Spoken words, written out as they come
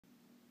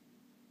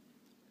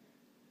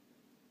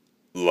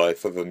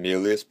Life of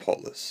Aemilius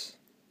Paulus,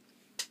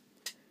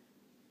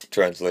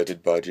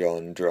 translated by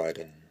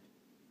Dryden.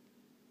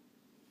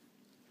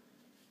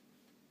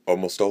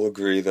 Almost all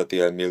agree that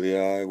the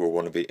Aemilii were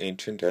one of the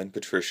ancient and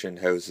patrician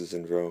houses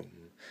in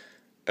Rome,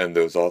 and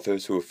those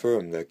authors who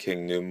affirm that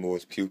King Numa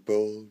was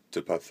pupil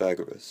to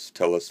Pythagoras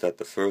tell us that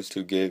the first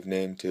who gave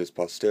name to his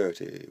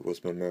posterity was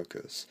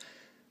Mamercus,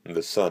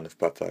 the son of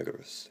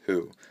Pythagoras,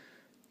 who,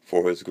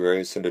 for his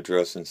grace and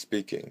address in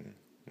speaking,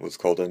 was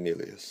called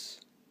Aemilius.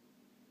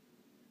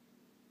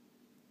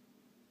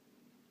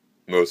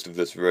 Most of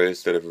this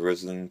race that have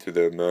risen through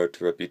their merit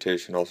to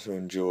reputation also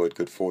enjoyed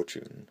good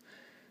fortune,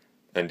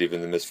 and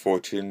even the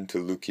misfortune to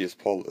Lucius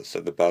Paulus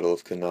at the battle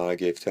of Cannae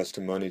gave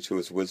testimony to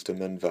his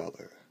wisdom and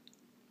valor.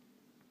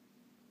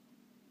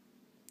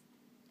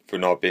 For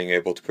not being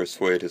able to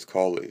persuade his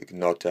colleague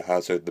not to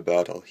hazard the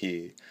battle,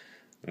 he,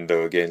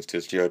 though against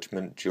his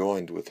judgment,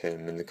 joined with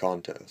him in the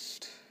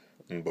contest,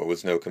 but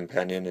was no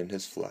companion in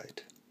his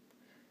flight.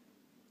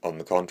 On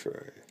the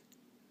contrary,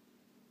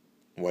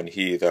 when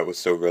he that was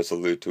so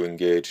resolute to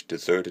engage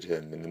deserted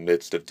him in the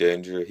midst of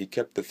danger, he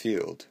kept the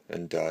field,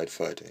 and died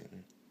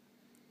fighting.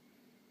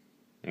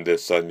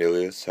 This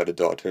Aemilius had a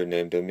daughter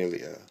named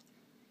Aemilia,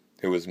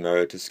 who was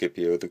married to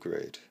Scipio the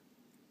Great,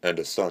 and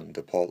a son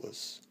to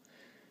Paulus,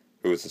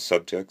 who is the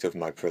subject of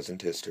my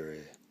present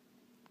history.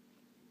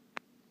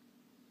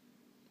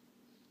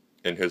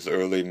 In his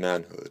early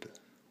manhood,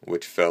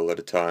 which fell at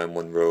a time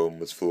when Rome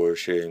was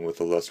flourishing with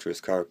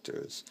illustrious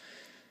characters,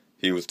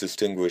 he was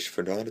distinguished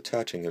for not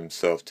attaching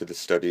himself to the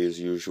study as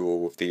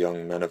usual with the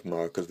young men of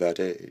mark of that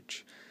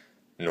age,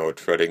 nor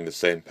treading the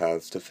same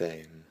paths to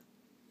fame.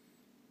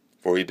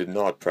 For he did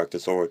not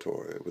practice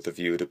oratory with a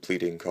view to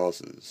pleading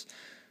causes,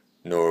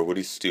 nor would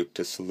he stoop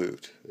to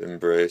salute,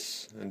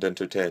 embrace, and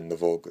entertain the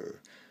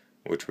vulgar,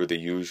 which were the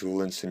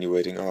usual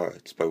insinuating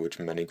arts by which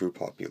many grew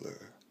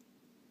popular.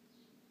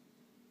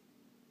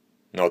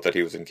 Not that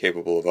he was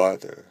incapable of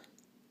either,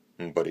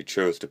 but he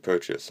chose to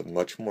purchase a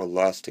much more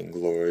lasting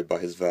glory by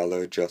his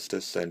valor,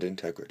 justice, and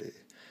integrity,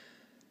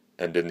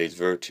 and in these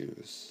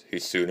virtues he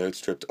soon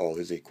outstripped all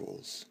his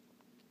equals.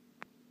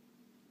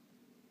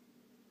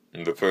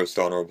 The first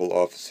honorable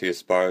office he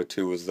aspired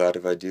to was that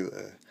of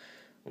aedile,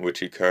 which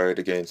he carried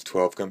against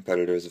 12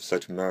 competitors of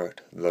such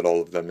merit that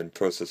all of them in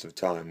process of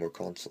time were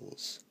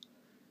consuls.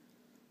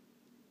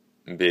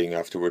 Being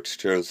afterwards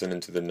chosen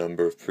into the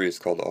number of priests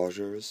called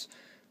augurs,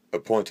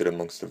 appointed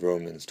amongst the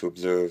Romans to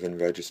observe and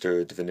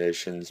register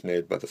divinations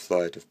made by the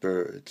flight of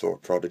birds or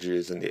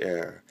prodigies in the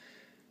air,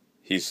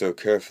 he so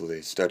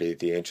carefully studied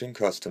the ancient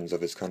customs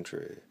of his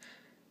country,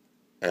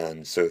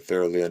 and so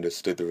thoroughly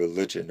understood the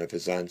religion of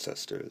his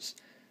ancestors,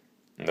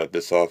 that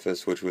this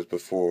office, which was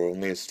before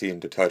only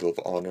esteemed a title of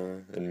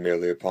honor, and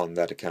merely upon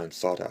that account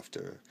sought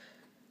after,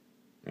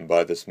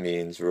 by this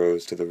means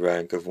rose to the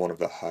rank of one of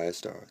the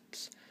highest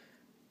arts,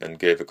 and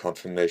gave a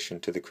confirmation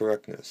to the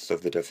correctness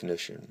of the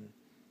definition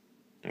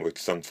which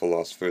some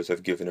philosophers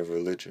have given of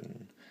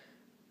religion,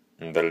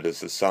 that it is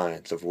the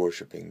science of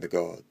worshipping the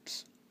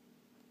gods.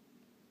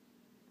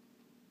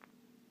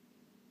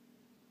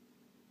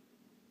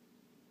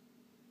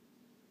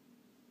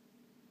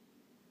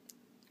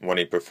 When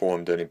he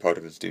performed any part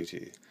of his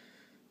duty,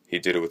 he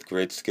did it with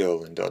great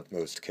skill and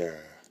utmost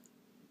care,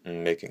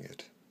 making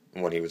it,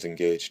 when he was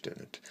engaged in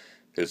it,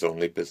 his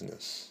only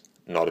business,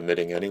 not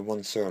omitting any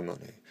one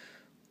ceremony,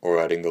 or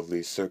adding the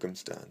least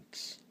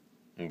circumstance,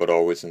 but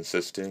always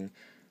insisting,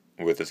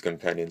 with his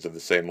companions of the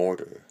same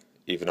order,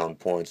 even on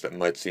points that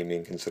might seem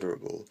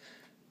inconsiderable,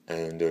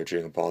 and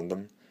urging upon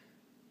them,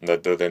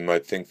 that though they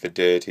might think the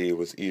deity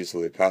was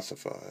easily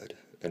pacified,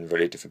 and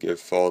ready to forgive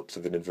faults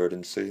of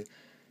inadvertency,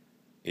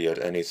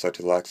 yet any such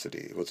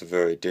laxity was a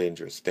very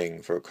dangerous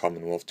thing for a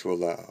commonwealth to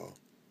allow,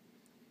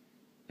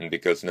 and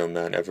because no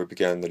man ever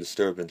began the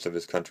disturbance of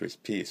his country's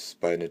peace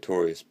by a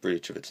notorious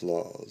breach of its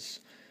laws,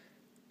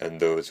 and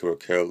those who are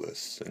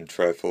careless in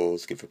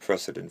trifles give a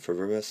precedent for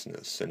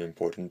remissness in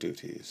important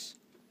duties.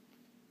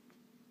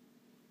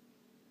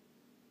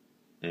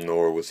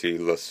 Nor was he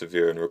less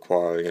severe in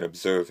requiring and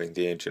observing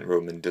the ancient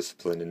Roman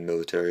discipline in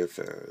military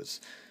affairs,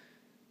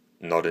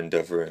 not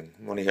endeavoring,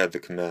 when he had the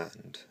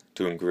command,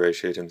 to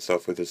ingratiate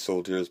himself with his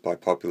soldiers by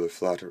popular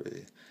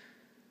flattery,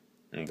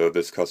 though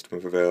this custom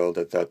prevailed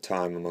at that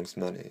time amongst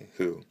many,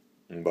 who,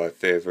 by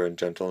favor and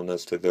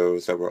gentleness to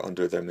those that were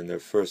under them in their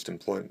first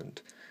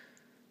employment,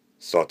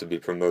 sought to be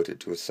promoted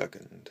to a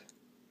second.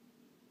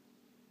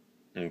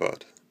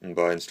 But,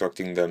 by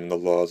instructing them in the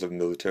laws of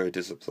military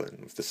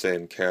discipline with the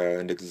same care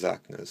and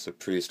exactness a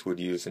priest would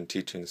use in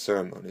teaching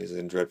ceremonies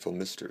and dreadful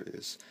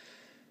mysteries,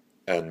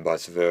 and by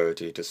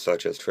severity to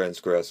such as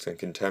transgressed and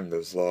contemned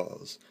those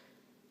laws,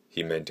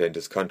 he maintained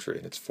his country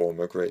in its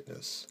former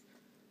greatness,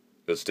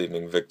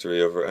 esteeming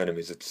victory over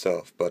enemies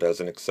itself but as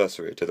an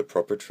accessory to the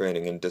proper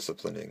training and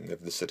disciplining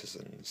of the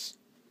citizens.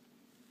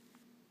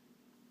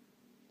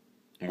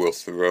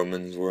 Whilst the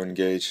Romans were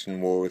engaged in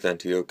war with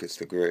Antiochus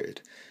the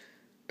Great,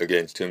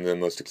 against whom their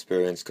most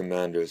experienced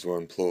commanders were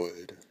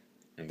employed,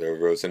 there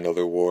arose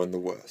another war in the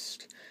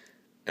west,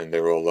 and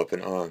they were all up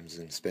in arms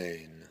in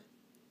Spain.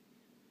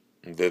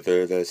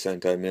 Thither they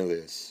sent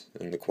Aemilius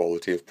in the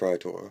quality of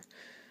praetor,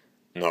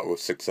 not with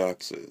 6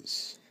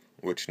 axes,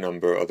 which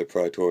number other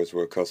praetors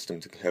were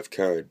accustomed to have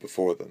carried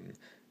before them,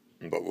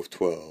 but with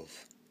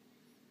 12,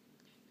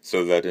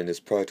 so that in his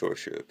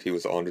praetorship he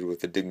was honoured with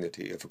the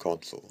dignity of a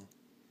consul.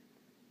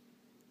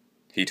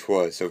 He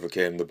twice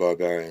overcame the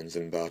barbarians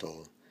in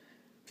battle,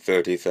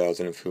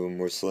 30,000 of whom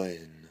were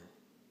slain,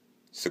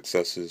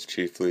 successes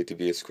chiefly to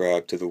be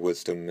ascribed to the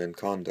wisdom and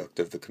conduct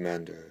of the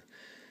commander,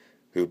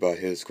 who by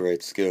his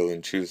great skill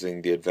in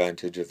choosing the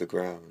advantage of the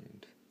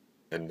ground,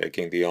 and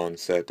making the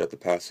onset at the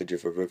passage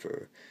of a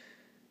river,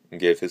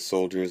 gave his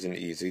soldiers an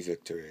easy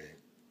victory.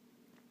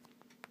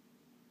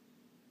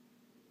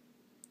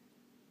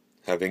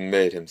 Having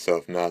made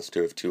himself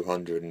master of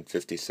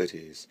 250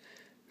 cities,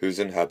 whose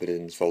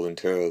inhabitants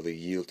voluntarily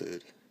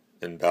yielded,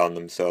 and bound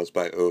themselves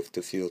by oath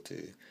to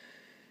fealty,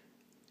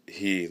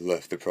 he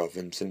left the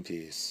province in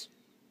peace,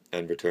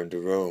 and returned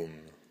to Rome,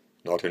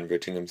 not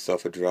enriching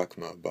himself a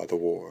drachma by the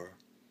war.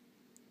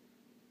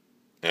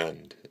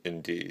 And,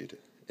 indeed,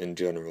 in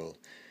general,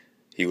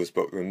 he was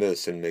but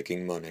remiss in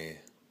making money,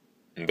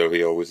 though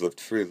he always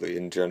lived freely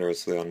and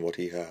generously on what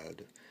he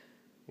had,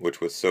 which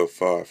was so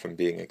far from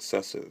being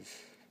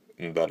excessive,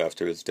 that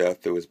after his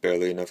death there was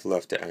barely enough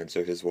left to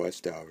answer his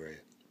wife's dowry.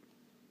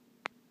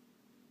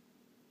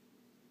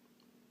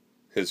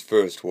 His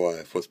first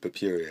wife was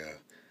Papiria,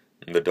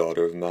 the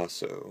daughter of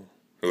Maso,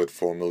 who had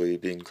formerly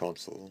been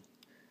consul.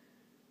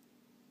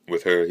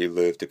 With her he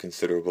lived a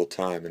considerable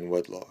time in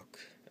wedlock,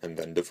 and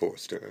then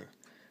divorced her,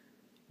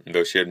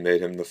 though she had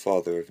made him the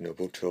father of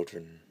noble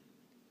children,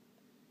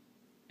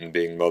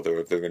 being mother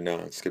of the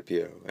renowned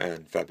Scipio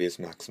and Fabius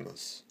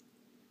Maximus.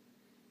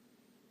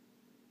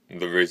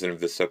 The reason of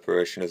this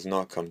separation has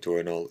not come to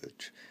our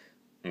knowledge,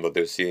 but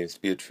there seems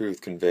to be a truth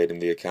conveyed in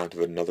the account of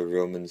another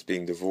Roman's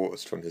being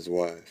divorced from his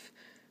wife,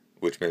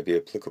 which may be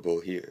applicable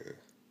here.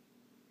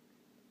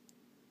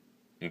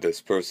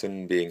 This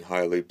person being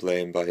highly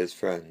blamed by his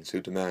friends,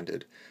 who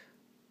demanded,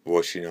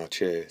 was she not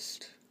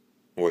chaste?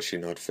 Was she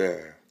not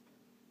fair?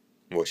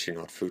 Was she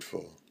not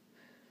fruitful?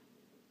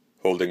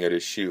 Holding at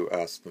his shoe,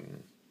 asked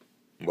them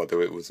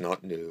whether it was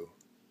not new,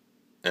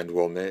 and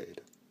well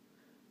made.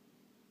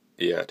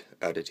 Yet,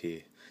 added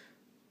he,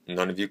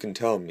 none of you can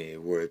tell me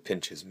where it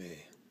pinches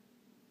me.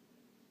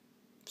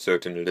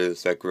 Certain it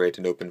is that great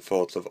and open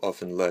faults have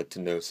often led to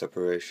no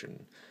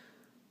separation,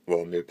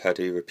 while mere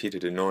petty,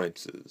 repeated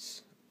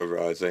annoyances,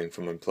 arising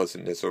from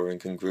unpleasantness or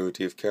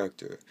incongruity of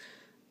character,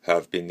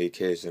 have been the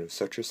occasion of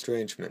such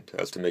estrangement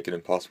as to make it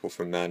impossible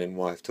for man and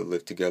wife to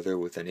live together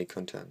with any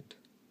content.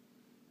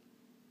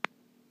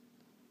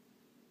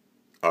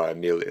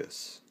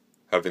 Aemilius,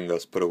 having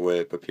thus put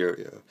away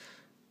Papiria,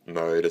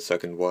 married a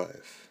second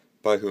wife,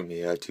 by whom he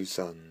had 2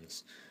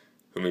 sons,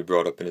 whom he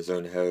brought up in his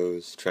own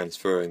house,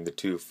 transferring the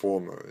 2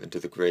 former into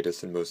the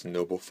greatest and most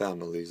noble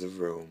families of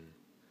Rome.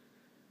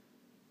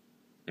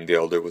 The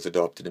elder was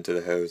adopted into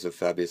the house of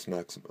Fabius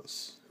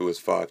Maximus, who was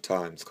 5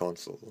 times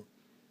consul,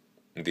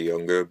 the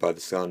younger by the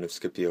son of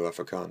Scipio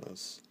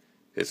Africanus,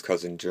 his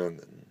cousin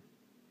german,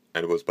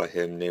 and was by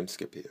him named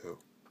Scipio.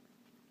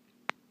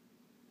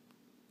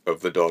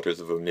 Of the daughters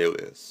of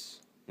Aemilius,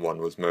 one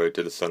was married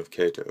to the son of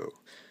Cato,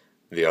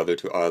 the other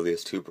to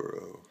Aelius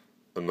Tubero,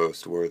 a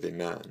most worthy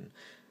man,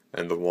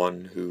 and the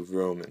one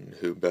Roman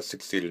who best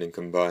succeeded in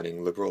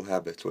combining liberal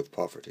habits with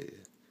poverty.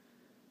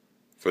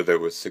 For there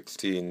were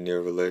 16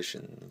 near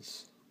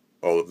relations,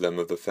 all of them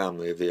of the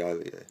family of the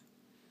Aelii,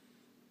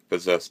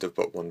 possessed of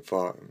but 1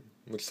 farm,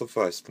 which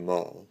sufficed them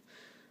all,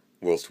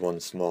 whilst 1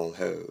 small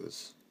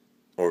house,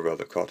 or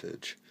rather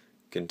cottage,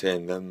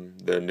 contained them,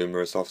 their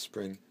numerous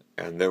offspring,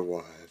 and their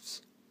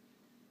wives.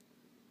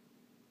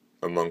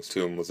 Amongst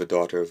whom was a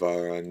daughter of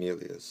our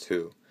Aemilius,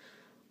 who,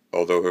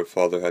 although her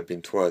father had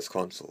been 2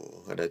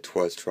 consul, and had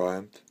 2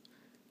 triumphed,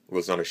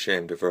 was not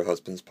ashamed of her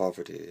husband's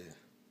poverty,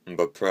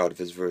 but proud of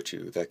his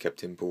virtue that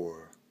kept him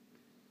poor.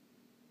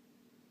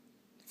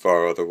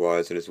 Far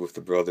otherwise it is with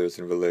the brothers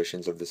and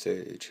relations of this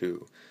age,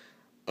 who,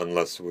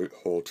 unless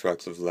whole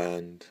tracts of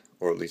land,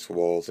 or at least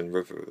walls and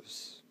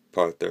rivers,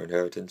 part their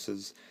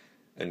inheritances,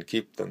 and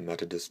keep them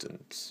at a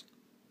distance,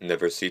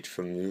 never cease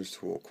from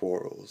mutual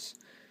quarrels.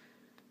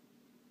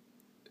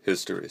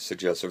 History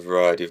suggests a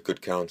variety of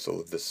good counsel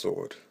of this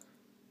sort,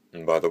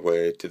 and by the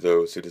way, to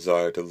those who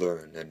desire to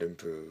learn and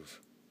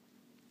improve.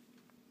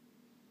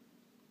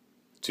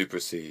 To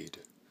proceed,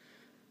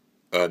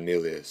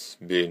 Aemilius,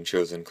 being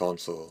chosen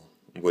consul,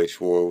 waged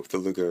war with the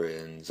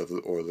Ligurians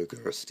or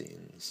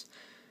Liguristines,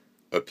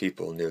 a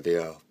people near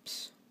the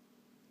Alps.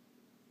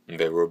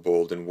 They were a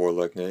bold and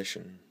warlike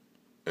nation,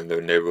 and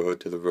their neighborhood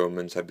to the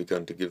Romans had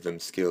begun to give them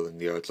skill in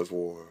the arts of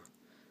war.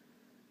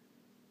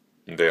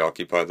 They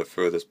occupy the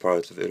furthest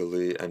parts of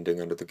Italy ending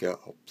under the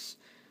Alps,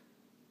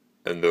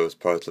 and those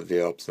parts of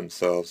the Alps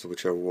themselves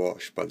which are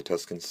washed by the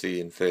Tuscan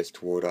Sea and face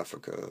toward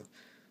Africa,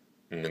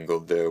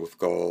 mingled there with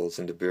Gauls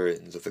and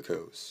Iberians of the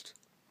coast.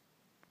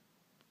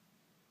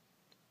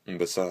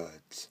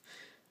 Besides,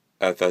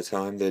 at that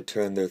time they had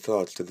turned their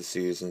thoughts to the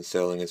seas and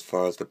sailing as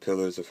far as the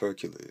Pillars of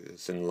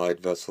Hercules in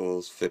light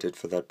vessels fitted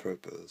for that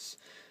purpose,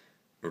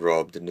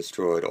 robbed and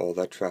destroyed all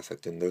that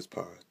trafficked in those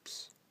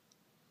parts.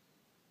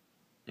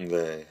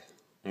 They,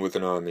 with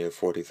an army of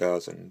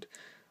 40,000,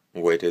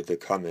 waited the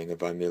coming of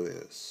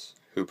Aemilius,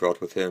 who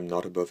brought with him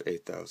not above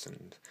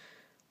 8,000,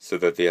 so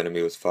that the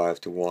enemy was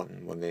 5 to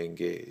 1 when they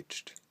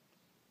engaged.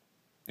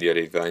 Yet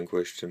he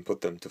vanquished and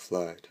put them to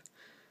flight,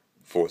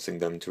 forcing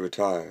them to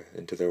retire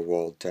into their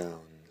walled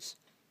towns,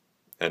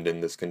 and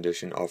in this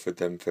condition offered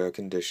them fair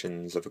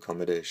conditions of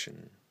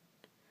accommodation.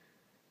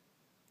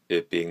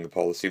 It being the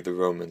policy of the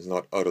Romans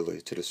not utterly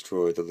to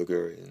destroy the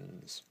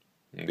Ligurians,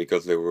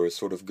 because they were a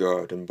sort of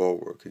guard and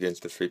bulwark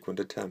against the frequent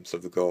attempts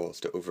of the Gauls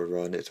to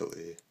overrun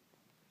Italy.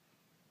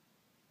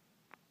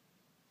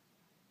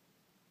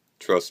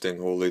 Trusting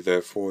wholly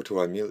therefore to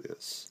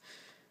Aemilius,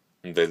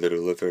 they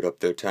delivered up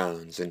their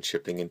towns and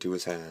shipping into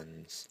his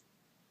hands.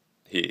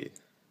 He,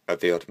 at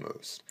the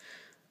utmost,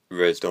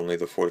 raised only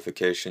the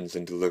fortifications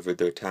and delivered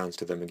their towns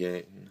to them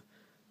again,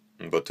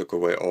 but took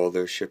away all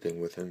their shipping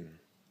with him,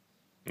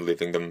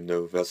 leaving them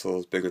no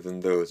vessels bigger than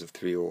those of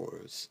 3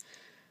 oars,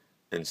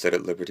 and set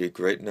at liberty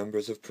great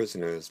numbers of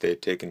prisoners they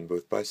had taken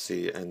both by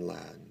sea and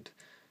land,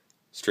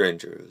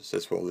 strangers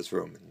as well as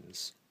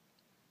Romans.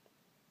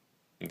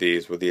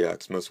 These were the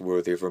acts most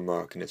worthy of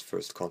remark in his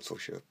first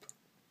consulship.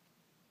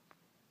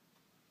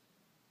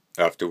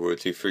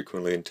 Afterwards he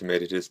frequently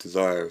intimated his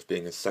desire of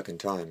being a second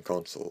time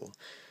consul,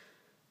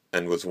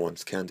 and was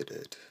once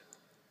candidate,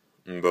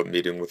 but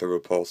meeting with a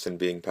repulse in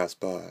being passed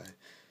by,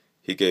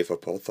 he gave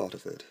up all thought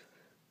of it,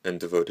 and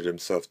devoted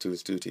himself to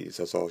his duties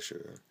as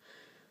usher,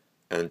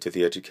 and to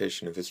the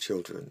education of his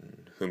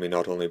children, whom he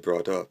not only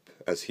brought up,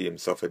 as he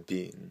himself had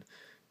been,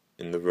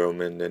 in the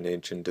Roman and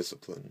ancient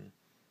discipline,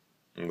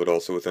 but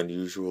also with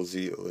unusual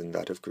zeal in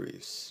that of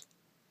Greece.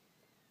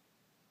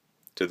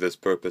 To this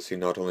purpose he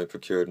not only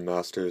procured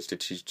masters to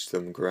teach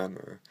them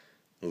grammar,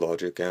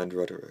 logic, and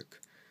rhetoric,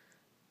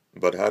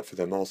 but had for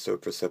them also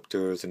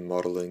preceptors in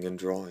modelling and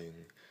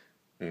drawing,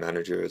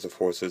 managers of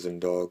horses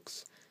and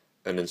dogs,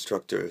 and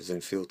instructors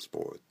in field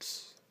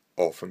sports,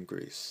 all from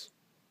Greece.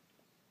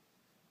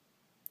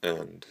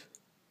 And,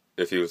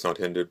 if he was not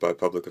hindered by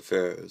public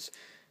affairs,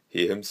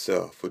 he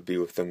himself would be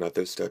with them at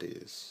their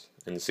studies,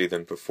 and see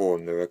them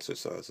perform their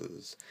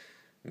exercises,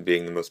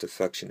 being the most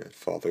affectionate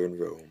father in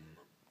Rome.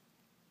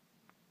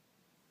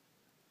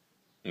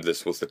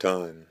 This was the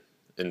time,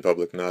 in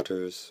public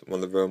matters,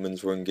 when the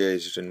Romans were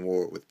engaged in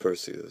war with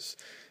Perseus,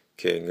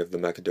 king of the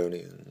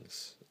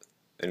Macedonians,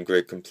 and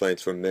great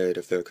complaints were made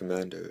of their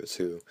commanders,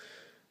 who,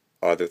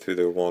 either through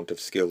their want of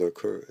skill or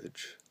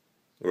courage,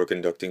 were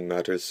conducting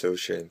matters so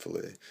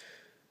shamefully,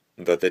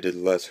 that they did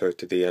less hurt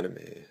to the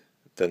enemy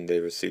than they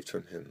received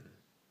from him.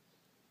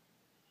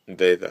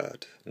 They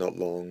that, not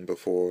long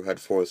before, had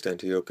forced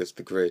Antiochus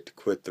the Great to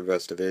quit the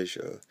rest of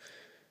Asia,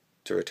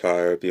 to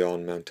retire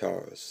beyond Mount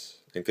Taurus,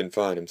 and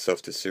confine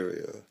himself to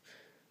Syria,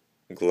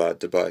 glad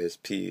to buy his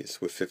peace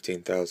with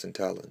 15,000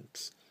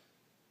 talents.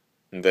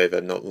 They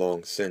that not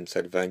long since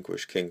had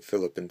vanquished King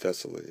Philip in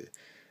Thessaly,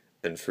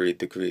 and freed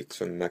the Greeks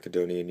from the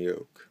Macedonian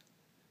yoke.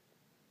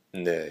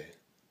 Nay,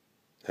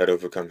 had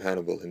overcome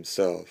Hannibal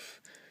himself,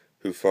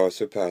 who far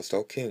surpassed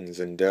all kings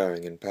in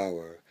daring and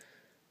power,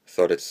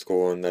 thought it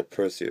scorn that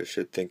Perseus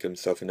should think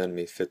himself an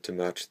enemy fit to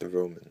match the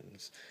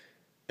Romans,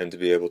 and to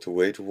be able to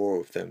wage war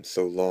with them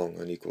so long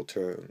on equal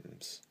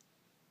terms,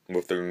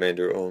 with the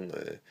remainder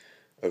only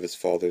of his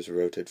father's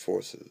routed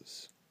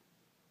forces,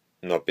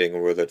 not being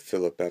aware that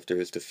Philip after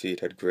his defeat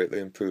had greatly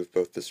improved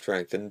both the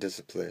strength and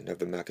discipline of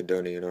the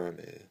Macedonian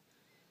army.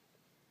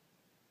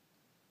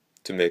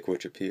 To make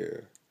which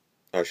appear,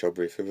 I shall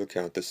briefly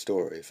recount the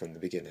story from the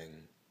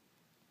beginning.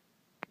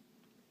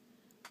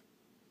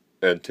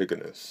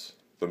 Antigonus,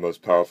 the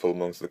most powerful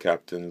amongst the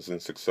captains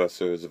and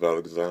successors of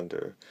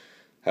Alexander,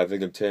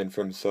 having obtained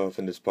for himself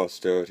and his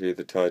posterity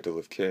the title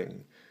of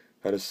king,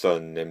 had a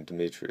son named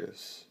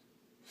Demetrius,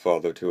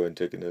 father to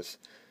Antigonus,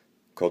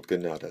 called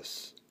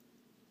Gonatas.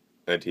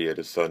 And he had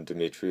a son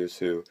Demetrius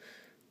who,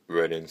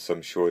 reigning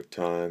some short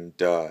time,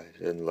 died,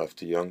 and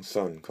left a young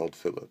son called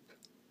Philip.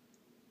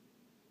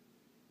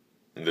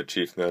 The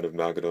chief man of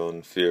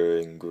Macedon,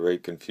 fearing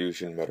great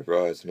confusion might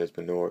arise in his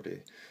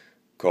minority,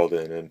 called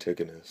in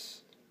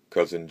Antigonus,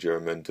 cousin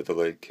german to the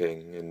late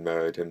king, and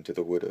married him to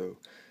the widow,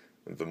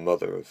 the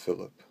mother of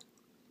Philip.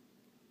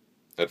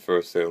 At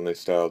first they only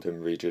styled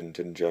him regent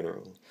in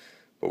general,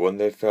 but when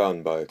they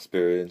found by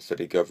experience that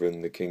he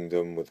governed the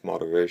kingdom with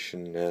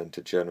moderation and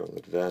to general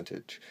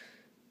advantage,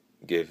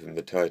 gave him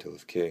the title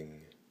of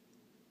king.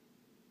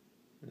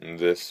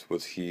 This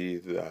was he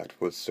that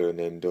was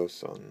surnamed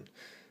Doson,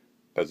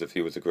 as if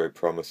he was a great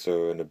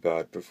promiser and a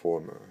bad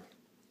performer.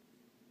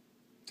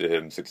 To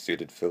him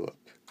succeeded Philip,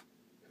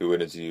 who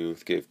in his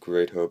youth gave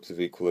great hopes of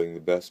equalling the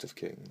best of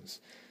kings,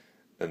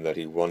 and that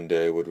he one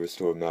day would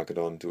restore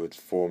Macedon to its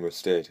former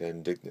state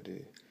and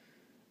dignity,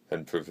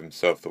 and prove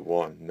himself the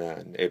one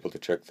man able to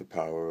check the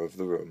power of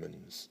the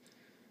Romans,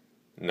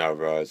 now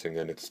rising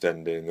and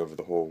extending over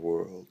the whole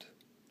world.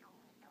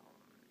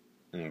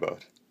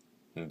 But,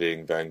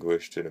 being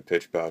vanquished in a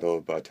pitched battle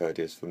by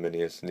Titus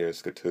Flaminius near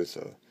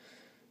Scatusa,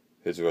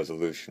 his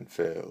resolution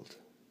failed,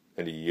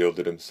 and he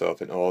yielded himself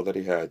and all that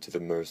he had to the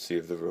mercy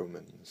of the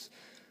Romans,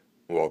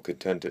 well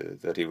contented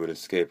that he would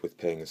escape with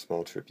paying a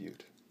small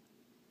tribute.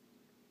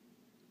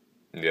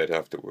 Yet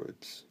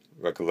afterwards,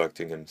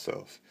 recollecting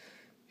himself,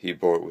 he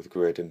bore it with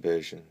great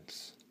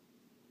impatience,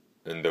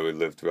 and though he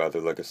lived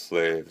rather like a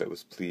slave that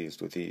was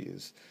pleased with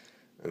ease,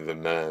 the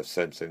man of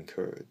sense and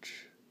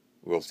courage,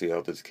 whilst he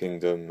held his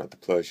kingdom at the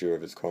pleasure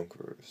of his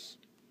conquerors,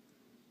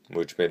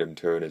 which made him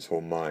turn his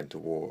whole mind to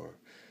war,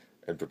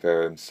 and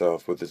prepare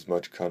himself with as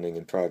much cunning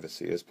and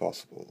privacy as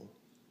possible.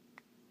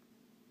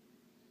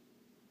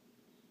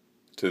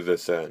 To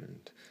this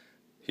end,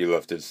 he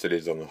left his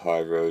cities on the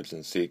high roads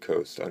and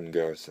sea-coast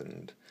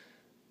ungarrisoned,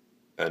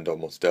 and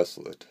almost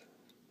desolate,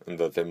 and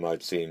that they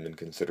might seem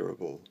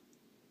inconsiderable.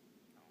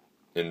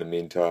 In the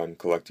meantime,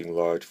 collecting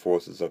large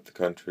forces up the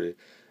country,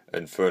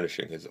 and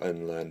furnishing his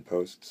inland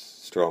posts,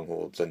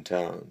 strongholds, and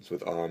towns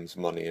with arms,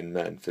 money, and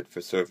men fit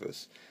for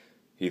service,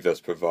 he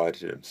thus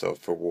provided himself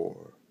for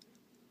war,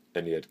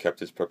 and he had kept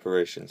his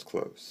preparations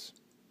close.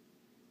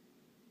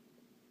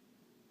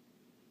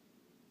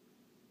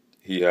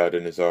 He had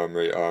in his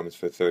armory arms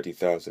for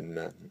 30,000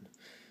 men,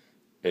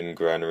 in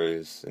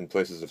granaries, in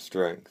places of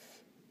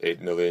strength,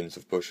 8 millions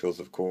of bushels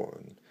of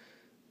corn,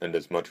 and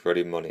as much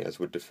ready money as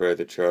would defray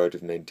the charge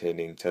of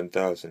maintaining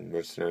 10,000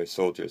 mercenary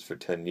soldiers for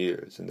 10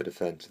 years in the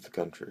defense of the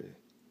country.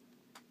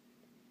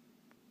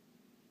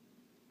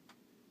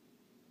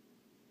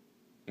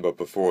 But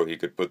before he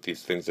could put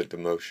these things into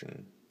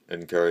motion,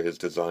 and carry his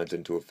designs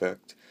into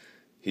effect,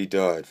 he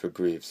died for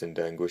griefs and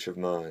anguish of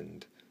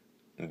mind,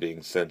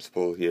 being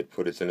sensible he had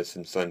put his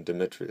innocent son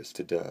Demetrius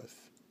to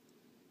death,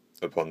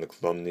 upon the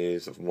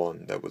calumnies of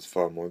one that was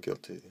far more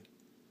guilty.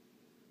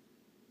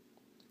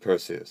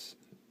 Perseus,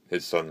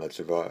 his son that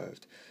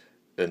survived,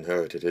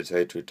 inherited his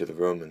hatred to the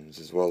Romans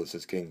as well as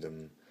his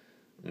kingdom,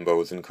 but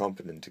was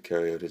incompetent to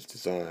carry out his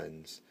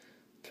designs,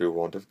 through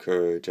want of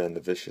courage and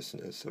the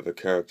viciousness of a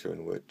character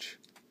in which,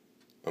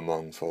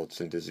 among faults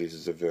and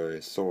diseases of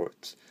various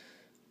sorts,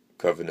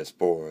 covetousness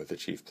bore the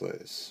chief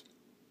place.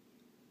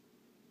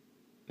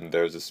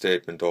 There is a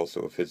statement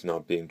also of his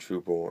not being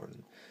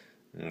true-born,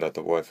 and that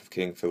the wife of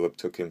King Philip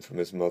took him from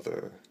his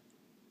mother,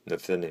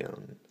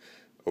 Nathinion,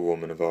 a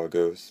woman of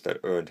Argos that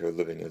earned her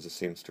living as a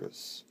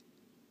seamstress,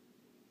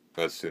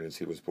 as soon as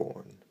he was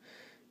born,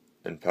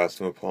 and passed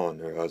him upon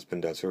her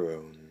husband as her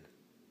own.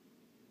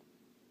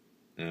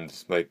 And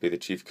this might be the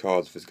chief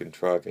cause of his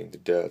contriving the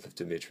death of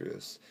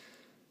Demetrius,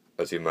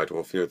 as he might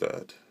well fear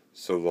that,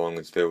 so long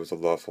as there was a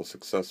lawful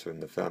successor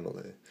in the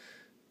family,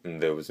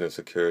 there was no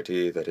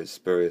security that his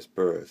spurious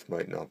birth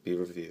might not be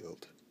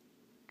revealed.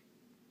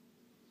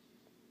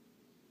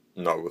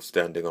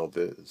 Notwithstanding all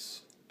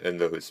this, and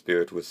though his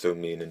spirit was so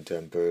mean in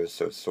temper,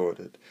 so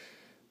sordid,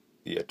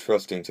 yet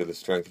trusting to the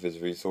strength of his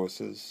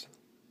resources,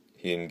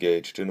 he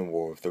engaged in a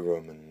war with the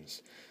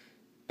Romans,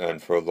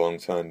 and for a long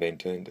time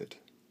maintained it,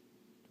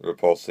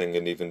 repulsing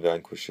and even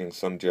vanquishing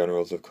some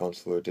generals of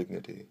consular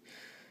dignity,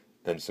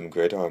 and some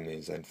great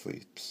armies and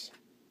fleets.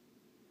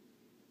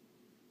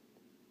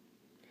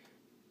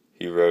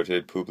 He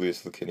routed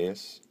Publius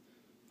Licinius,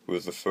 who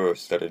was the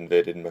first that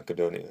invaded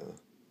Macedonia,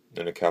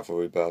 in a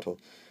cavalry battle,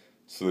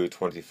 slew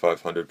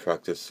 2,500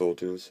 practiced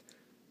soldiers,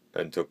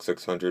 and took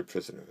 600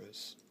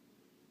 prisoners.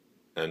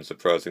 And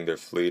surprising their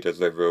fleet as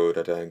they rode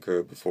at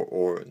anchor before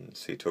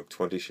Oryns, he took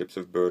 20 ships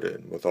of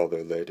burden with all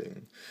their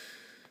lading,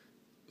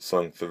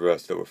 sunk the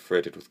rest that were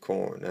freighted with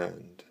corn,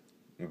 and,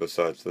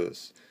 besides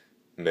this,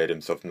 made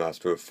himself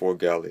master of 4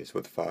 galleys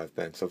with 5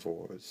 banks of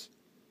oars.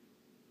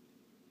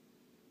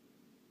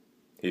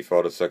 He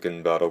fought a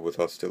second battle with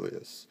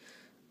Hostilius,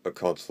 a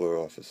consular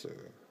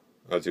officer,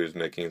 as he was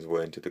making his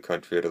way into the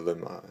country at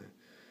Elymai,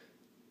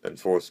 and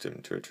forced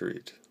him to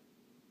retreat.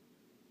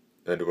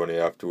 And when he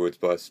afterwards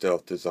by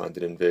stealth designed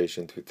an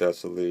invasion through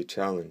Thessaly,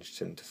 challenged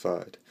him to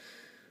fight,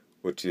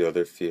 which the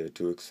other feared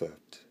to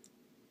accept.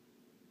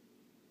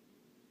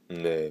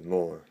 Nay,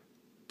 more,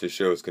 to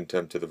show his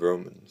contempt to the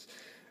Romans,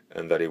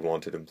 and that he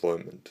wanted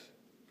employment,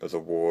 as a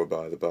war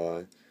by the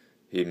by,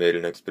 he made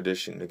an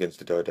expedition against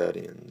the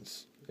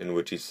Dardanians, in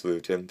which he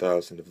slew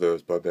 10,000 of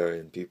those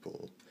barbarian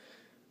people,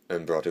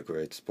 and brought a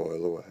great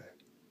spoil away.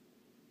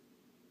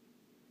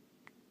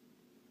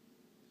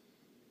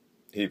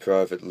 He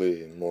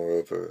privately,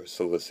 moreover,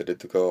 solicited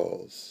the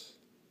Gauls,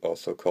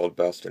 also called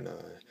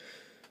Bastarnae,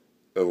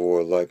 a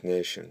warlike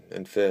nation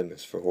and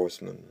famous for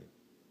horsemen,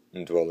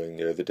 dwelling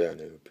near the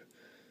Danube,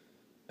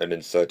 and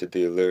incited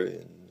the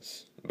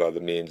Illyrians, by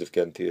the means of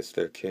Genthius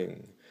their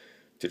king,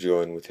 to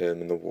join with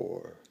him in the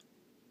war.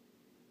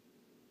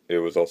 It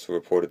was also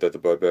reported that the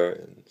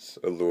barbarians,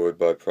 allured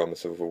by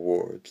promise of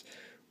rewards,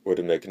 were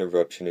to make an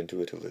eruption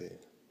into Italy,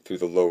 through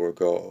the Lower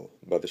Gaul,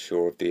 by the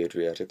shore of the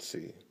Adriatic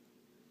Sea.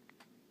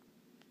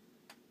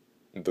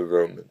 The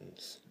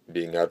Romans,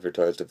 being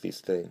advertised of these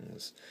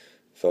things,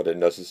 thought it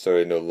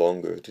necessary no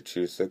longer to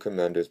choose their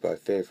commanders by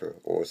favor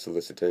or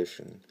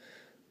solicitation,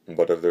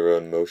 but of their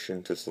own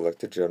motion to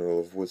select a general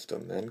of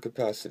wisdom and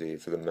capacity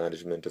for the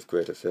management of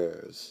great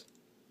affairs.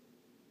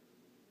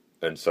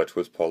 And such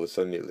was Paulus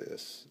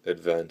Aemilius,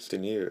 advanced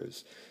in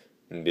years,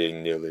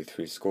 being nearly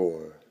 80.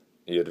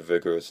 yet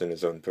vigorous in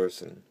his own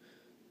person,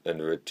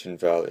 and rich and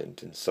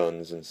valiant in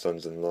sons and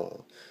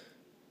sons-in-law,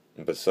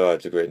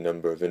 besides a great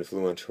number of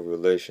influential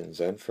relations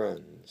and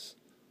friends,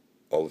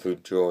 all of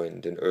whom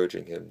joined in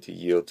urging him to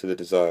yield to the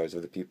desires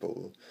of the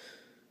people,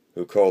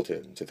 who called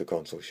him to the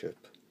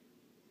consulship.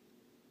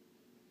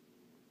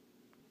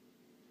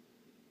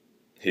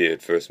 He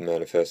at first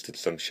manifested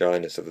some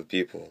shyness of the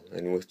people,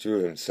 and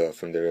withdrew himself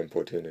from their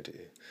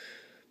importunity,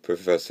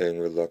 professing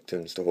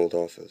reluctance to hold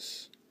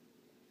office.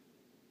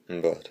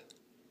 But,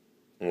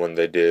 when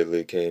they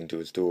daily came to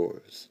his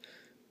doors,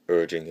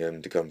 urging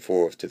him to come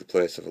forth to the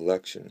place of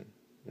election,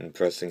 and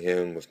pressing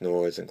him with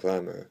noise and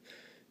clamor,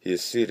 he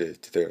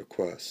acceded to their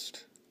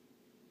request.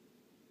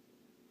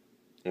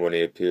 When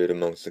he appeared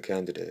amongst the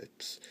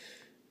candidates,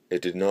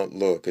 it did not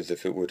look as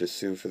if it were to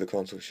sue for the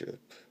consulship,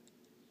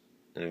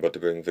 but to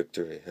bring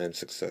victory and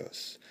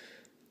success,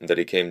 that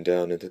he came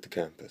down into the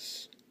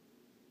campus.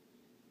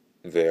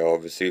 They all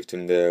received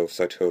him there with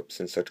such hopes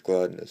and such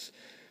gladness,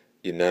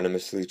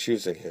 unanimously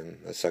choosing him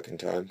a second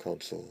time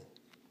consul.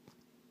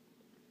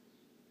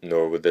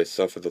 Nor would they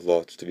suffer the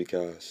lots to be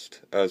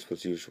cast, as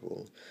was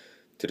usual,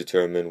 to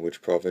determine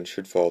which province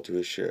should fall to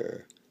his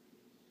share,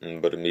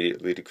 but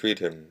immediately decreed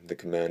him the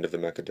command of the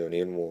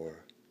Macedonian war.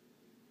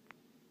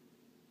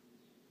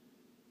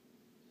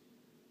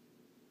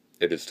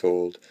 It is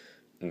told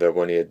that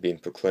when he had been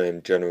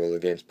proclaimed general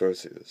against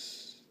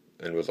Perseus,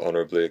 and was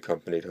honorably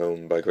accompanied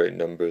home by great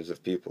numbers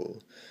of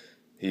people,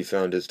 he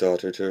found his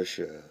daughter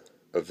Tertia,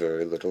 a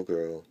very little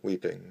girl,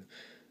 weeping,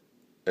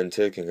 and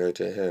taking her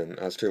to him,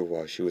 asked her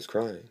why she was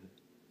crying.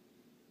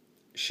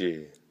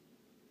 She,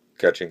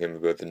 catching him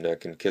about the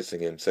neck and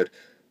kissing him, said,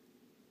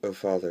 "O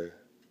father,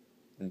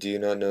 do you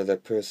not know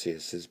that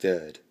Perseus is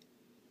dead?"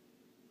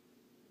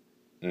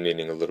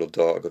 Meaning a little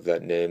dog of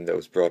that name that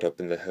was brought up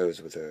in the house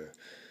with her,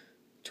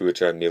 to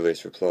which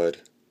Aemilius replied,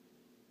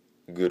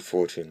 "Good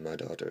fortune, my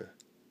daughter.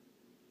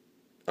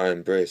 I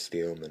embrace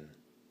the omen."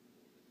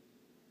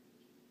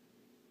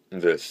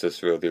 This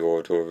Cicero the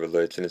orator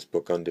relates in his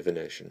book on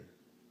divination.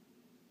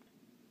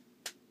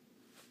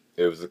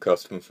 It was the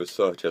custom for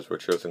such as were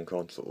chosen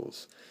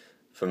consuls,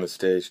 from a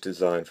stage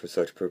designed for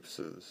such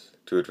purposes,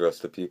 to address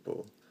the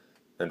people,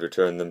 and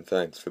return them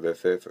thanks for their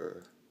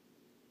favor.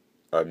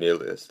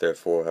 Aemilius,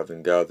 therefore,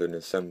 having gathered an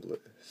assembly,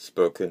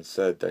 spoke and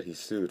said that he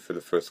sued for the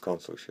first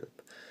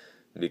consulship,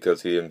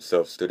 because he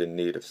himself stood in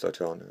need of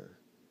such honor,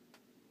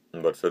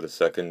 but for the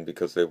second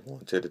because they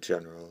wanted a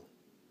general.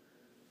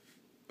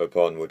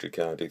 Upon which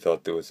account he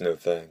thought there was no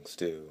thanks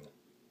due.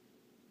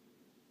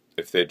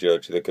 If they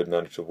judged they could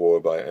manage the war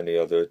by any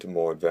other to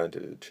more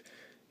advantage,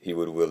 he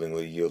would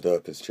willingly yield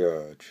up his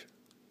charge.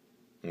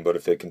 But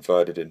if they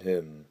confided in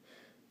him,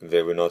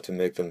 they were not to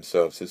make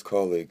themselves his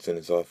colleagues in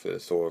his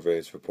office or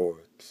raise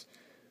reports,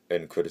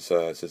 and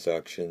criticize his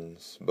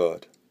actions,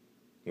 but,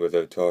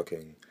 without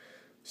talking,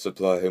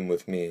 supply him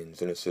with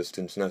means and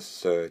assistance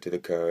necessary to the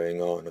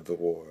carrying on of the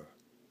war.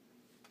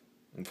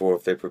 For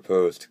if they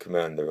proposed to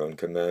command their own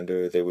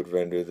commander, they would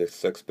render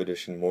this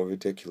expedition more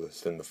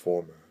ridiculous than the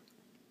former.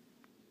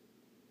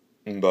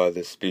 By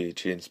this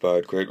speech he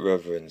inspired great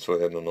reverence for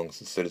him amongst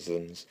the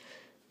citizens,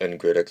 and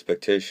great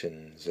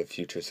expectations of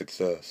future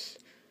success.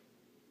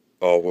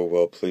 All were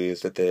well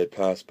pleased that they had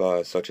passed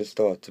by such as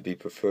thought to be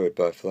preferred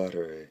by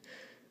flattery,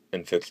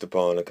 and fixed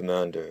upon a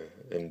commander,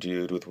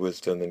 endued with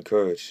wisdom and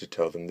courage to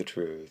tell them the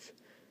truth.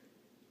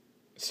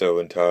 So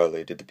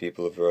entirely did the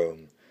people of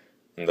Rome,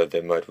 that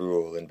they might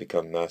rule and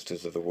become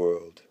masters of the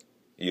world,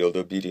 yield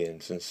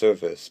obedience and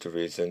service to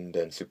reason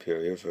and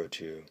superior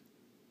virtue.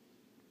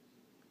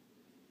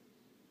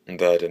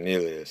 That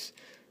Aemilius,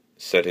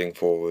 setting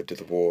forward to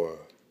the war,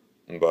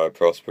 by a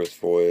prosperous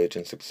voyage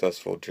and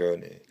successful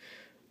journey,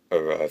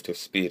 arrived with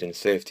speed and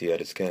safety at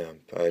his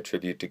camp, I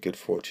attribute to good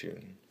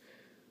fortune.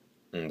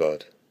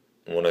 But,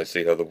 when I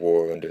see how the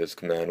war under his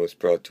command was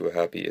brought to a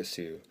happy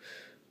issue,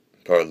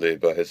 partly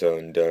by his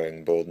own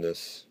daring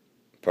boldness,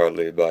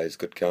 partly by his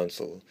good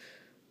counsel,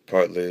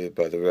 partly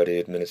by the ready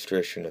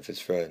administration of his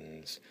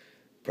friends,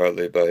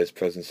 partly by his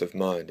presence of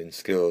mind and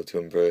skill to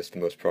embrace the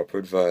most proper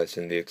advice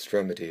in the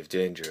extremity of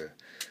danger,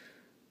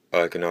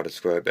 I cannot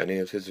ascribe any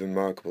of his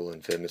remarkable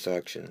and famous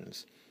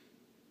actions,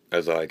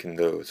 as I can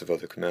those of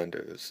other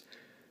commanders,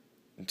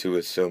 to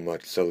his so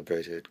much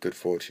celebrated good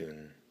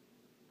fortune,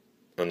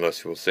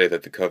 unless you will say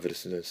that the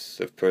covetousness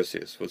of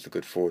Perseus was the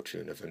good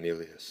fortune of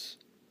Aemilius.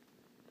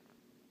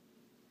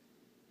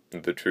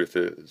 The truth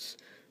is,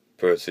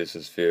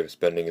 Perseus's fear of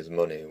spending his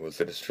money was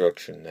the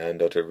destruction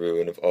and utter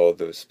ruin of all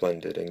those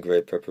splendid and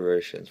great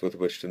preparations with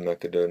which the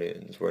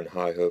Macedonians were in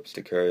high hopes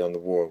to carry on the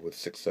war with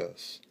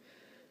success.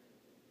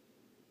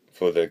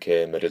 For there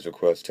came at his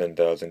request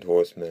 10,000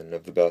 horsemen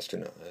of the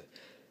Bastarnae,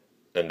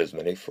 and as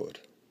many foot,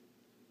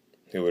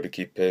 who were to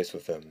keep pace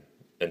with them,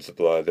 and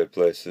supply their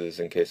places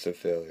in case of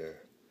failure.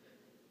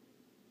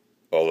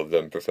 All of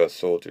them professed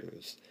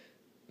soldiers,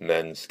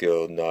 men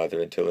skilled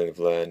neither in tilling of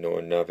land nor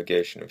in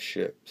navigation of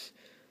ships,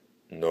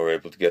 nor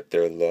able to get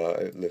their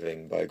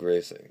living by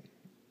grazing,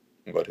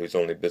 but whose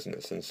only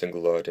business and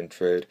single art in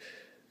trade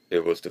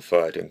it was to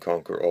fight and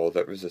conquer all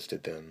that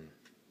resisted them.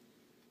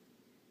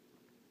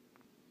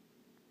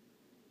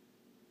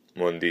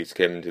 When these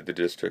came into the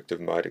district of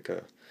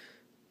Mytica,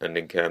 and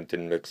encamped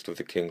and mixed with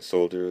the king's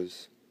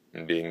soldiers,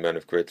 and being men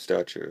of great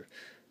stature,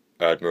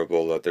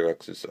 admirable at their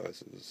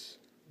exercises,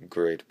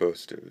 great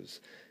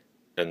boasters,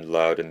 and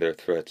loud in their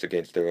threats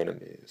against their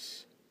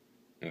enemies,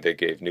 they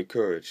gave new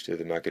courage to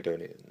the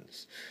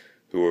Macedonians,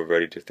 who were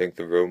ready to think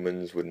the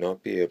Romans would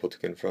not be able to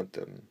confront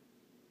them,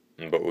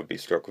 but would be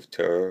struck with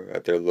terror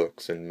at their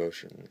looks and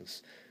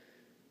motions.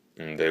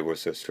 They were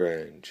so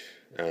strange,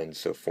 and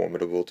so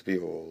formidable to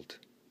behold.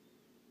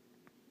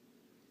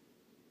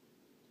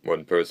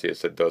 When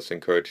Perseus had thus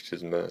encouraged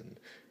his men,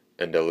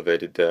 and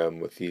elevated them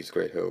with these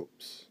great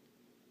hopes,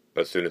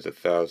 as soon as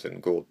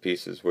 1,000 gold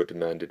pieces were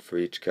demanded for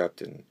each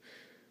captain,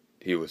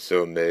 he was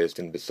so amazed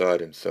and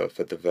beside himself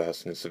at the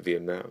vastness of the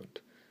amount,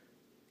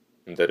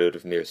 that out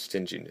of mere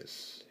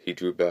stinginess he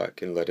drew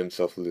back and let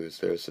himself lose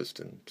their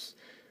assistance,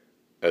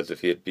 as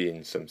if he had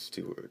been some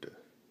steward,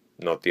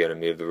 not the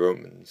enemy of the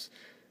Romans,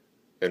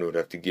 and would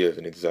have to give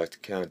an exact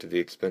account of the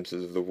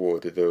expenses of the war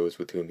to those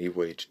with whom he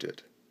waged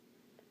it.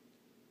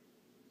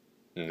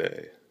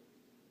 Nay,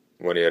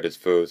 when he had his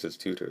foes as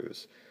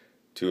tutors,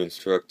 to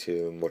instruct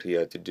him what he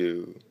had to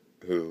do,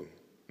 who,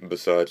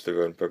 besides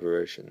their own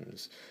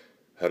preparations,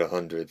 had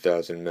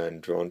 100,000 men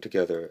drawn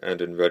together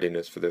and in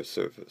readiness for their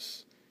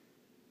service.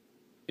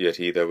 Yet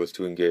he that was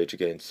to engage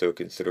against so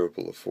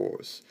considerable a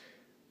force,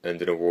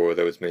 and in a war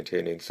that was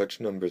maintaining such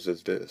numbers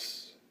as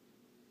this,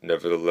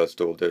 nevertheless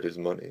doled out his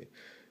money,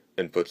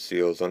 and put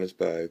seals on his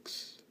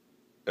bags,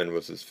 and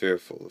was as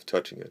fearful of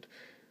touching it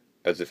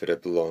as if it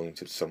had belonged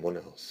to someone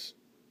else.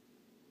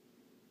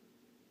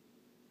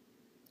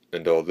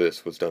 And all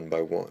this was done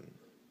by one,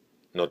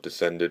 not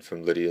descended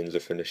from Lydians or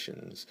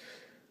Phoenicians,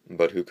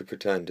 but who could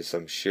pretend to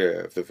some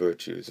share of the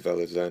virtues of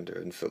Alexander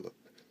and Philip,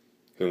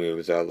 whom he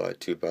was allied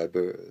to by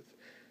birth,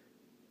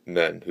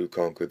 men who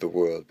conquered the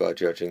world by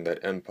judging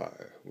that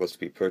empire was to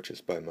be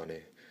purchased by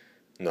money,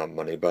 not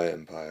money by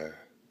empire.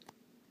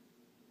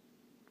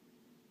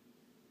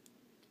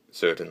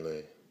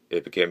 Certainly,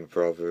 it became a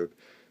proverb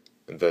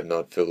that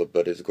not Philip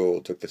but his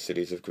gold took the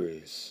cities of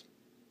Greece.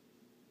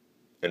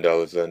 And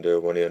Alexander,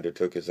 when he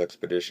undertook his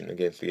expedition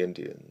against the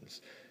Indians,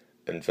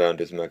 and found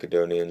his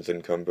Macedonians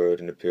encumbered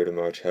and appeared to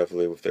march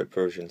heavily with their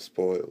Persian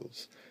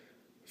spoils,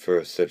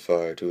 first set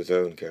fire to his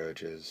own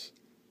carriages,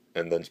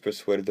 and thence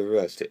persuaded the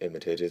rest to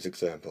imitate his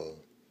example,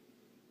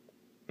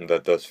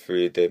 that thus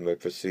freed they might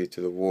proceed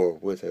to the war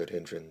without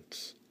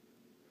hindrance.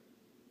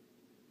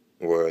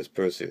 Whereas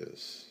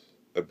Perseus,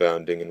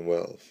 abounding in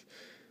wealth,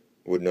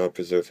 would not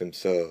preserve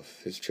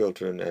himself, his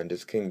children, and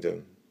his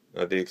kingdom,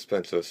 at the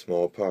expense of a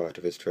small part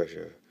of his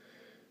treasure,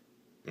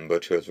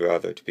 but chose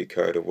rather to be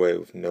carried away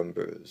with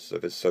numbers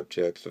of his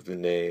subjects of the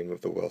name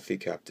of the wealthy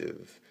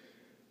captive,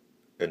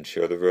 and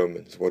show the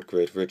Romans what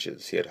great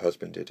riches he had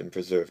husbanded and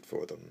preserved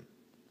for them.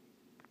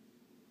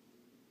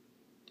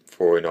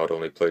 For he not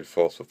only played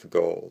false with the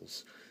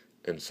Gauls,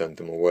 and sent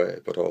them away,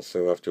 but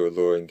also, after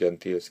alluring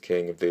Genthius,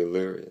 king of the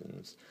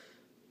Illyrians,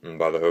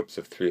 by the hopes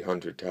of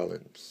 300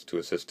 talents, to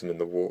assist him in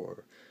the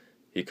war,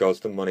 he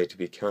caused the money to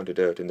be counted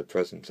out in the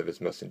presence of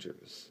his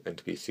messengers, and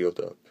to be sealed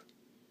up.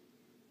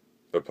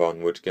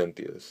 Upon which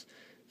Genthius,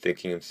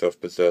 thinking himself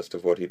possessed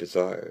of what he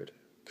desired,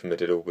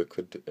 committed a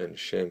wicked and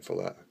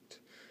shameful act.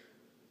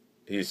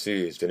 He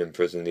seized and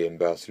imprisoned the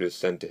ambassadors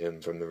sent to him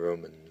from the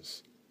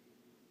Romans.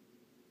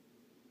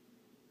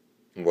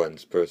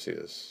 Whence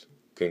Perseus,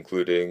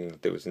 concluding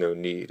that there was no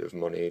need of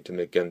money to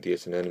make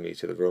Genthius an enemy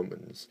to the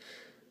Romans,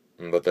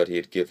 but that he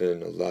had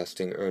given a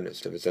lasting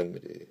earnest of his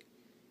enmity,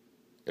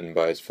 and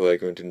by his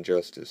flagrant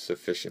injustice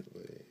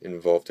sufficiently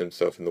involved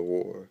himself in the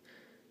war,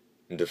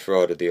 and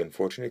defrauded the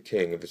unfortunate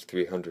king of his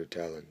 300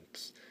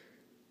 talents,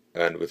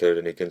 and without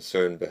any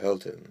concern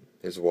beheld him,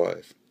 his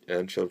wife,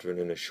 and children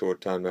in a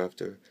short time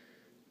after,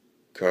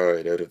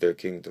 carried out of their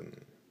kingdom,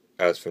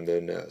 as from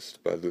their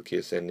nest, by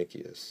Lucius and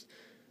Nicias,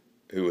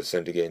 who was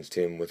sent against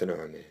him with an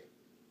army.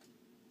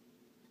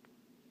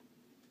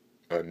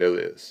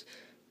 Aemilius,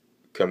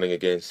 coming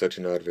against such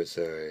an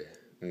adversary,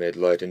 made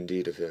light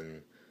indeed of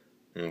him,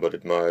 but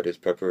admired his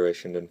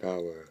preparation and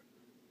power,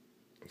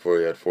 for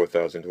he had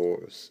 4,000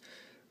 horse,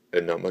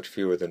 and not much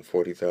fewer than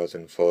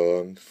 40,000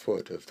 full-armed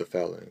foot of the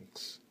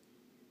phalanx,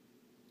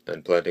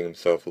 and planting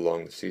himself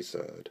along the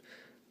seaside,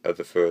 at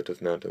the foot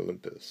of Mount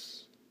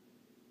Olympus,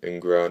 in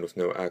ground with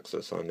no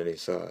access on any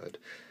side,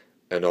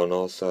 and on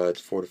all sides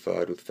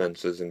fortified with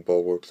fences and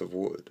bulwarks of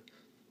wood,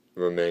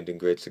 remained in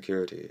great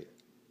security,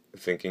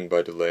 thinking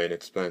by delay and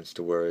expense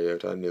to weary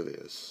out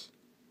Aemilius.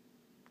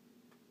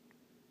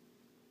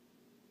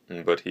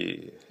 But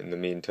he, in the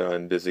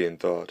meantime busy in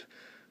thought,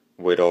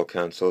 weighed all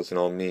counsels and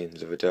all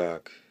means of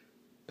attack,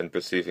 and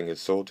perceiving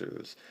his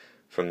soldiers,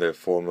 from their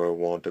former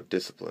want of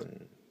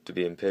discipline, to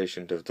be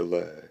impatient of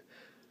delay,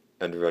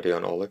 and ready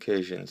on all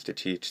occasions to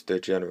teach their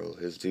general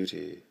his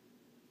duty,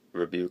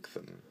 rebuked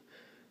them,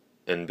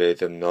 and bade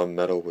them not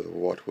meddle with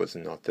what was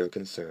not their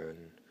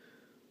concern,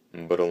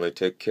 but only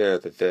take care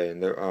that they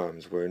and their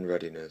arms were in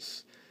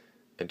readiness,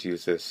 and to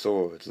use their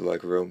swords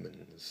like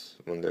Romans,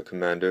 when their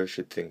commander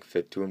should think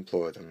fit to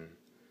employ them.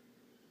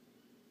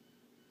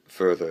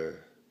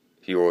 Further,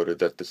 he he ordered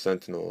that the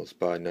sentinels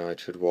by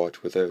night should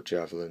watch without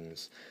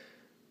javelins,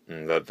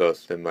 and that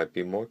thus they might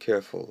be more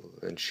careful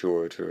and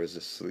sure to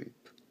resist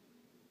sleep,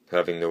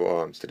 having no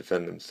arms to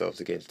defend themselves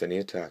against any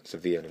attacks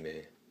of the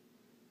enemy.